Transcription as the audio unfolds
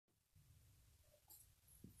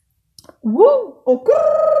Woo! Oh,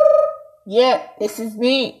 yeah, this is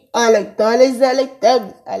me. I like dollars, I like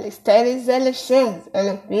thugs, I like stylists, I like shins, I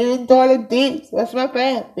like $1 million deals. What's my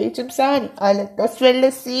plan? Bitch, I'm signing. I like those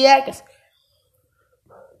Ciagas.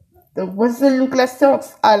 The ones that look like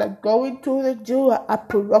socks. I like going to the jeweler. I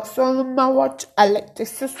put rocks on my watch. I like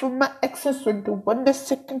texts from my exes when they want the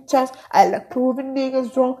second chance. I like proving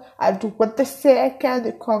niggas wrong. I do what they say I can.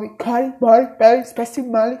 They call me Cardi, Molly, Berry, Spicy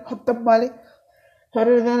Molly, Hot Tamale.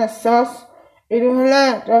 Hotter than a sauce. Eating her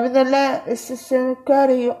land, driving the land. It's a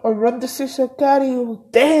cardio or run the social cardio.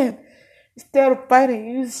 Damn! Instead of fighting,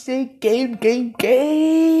 you say game, game,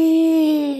 game.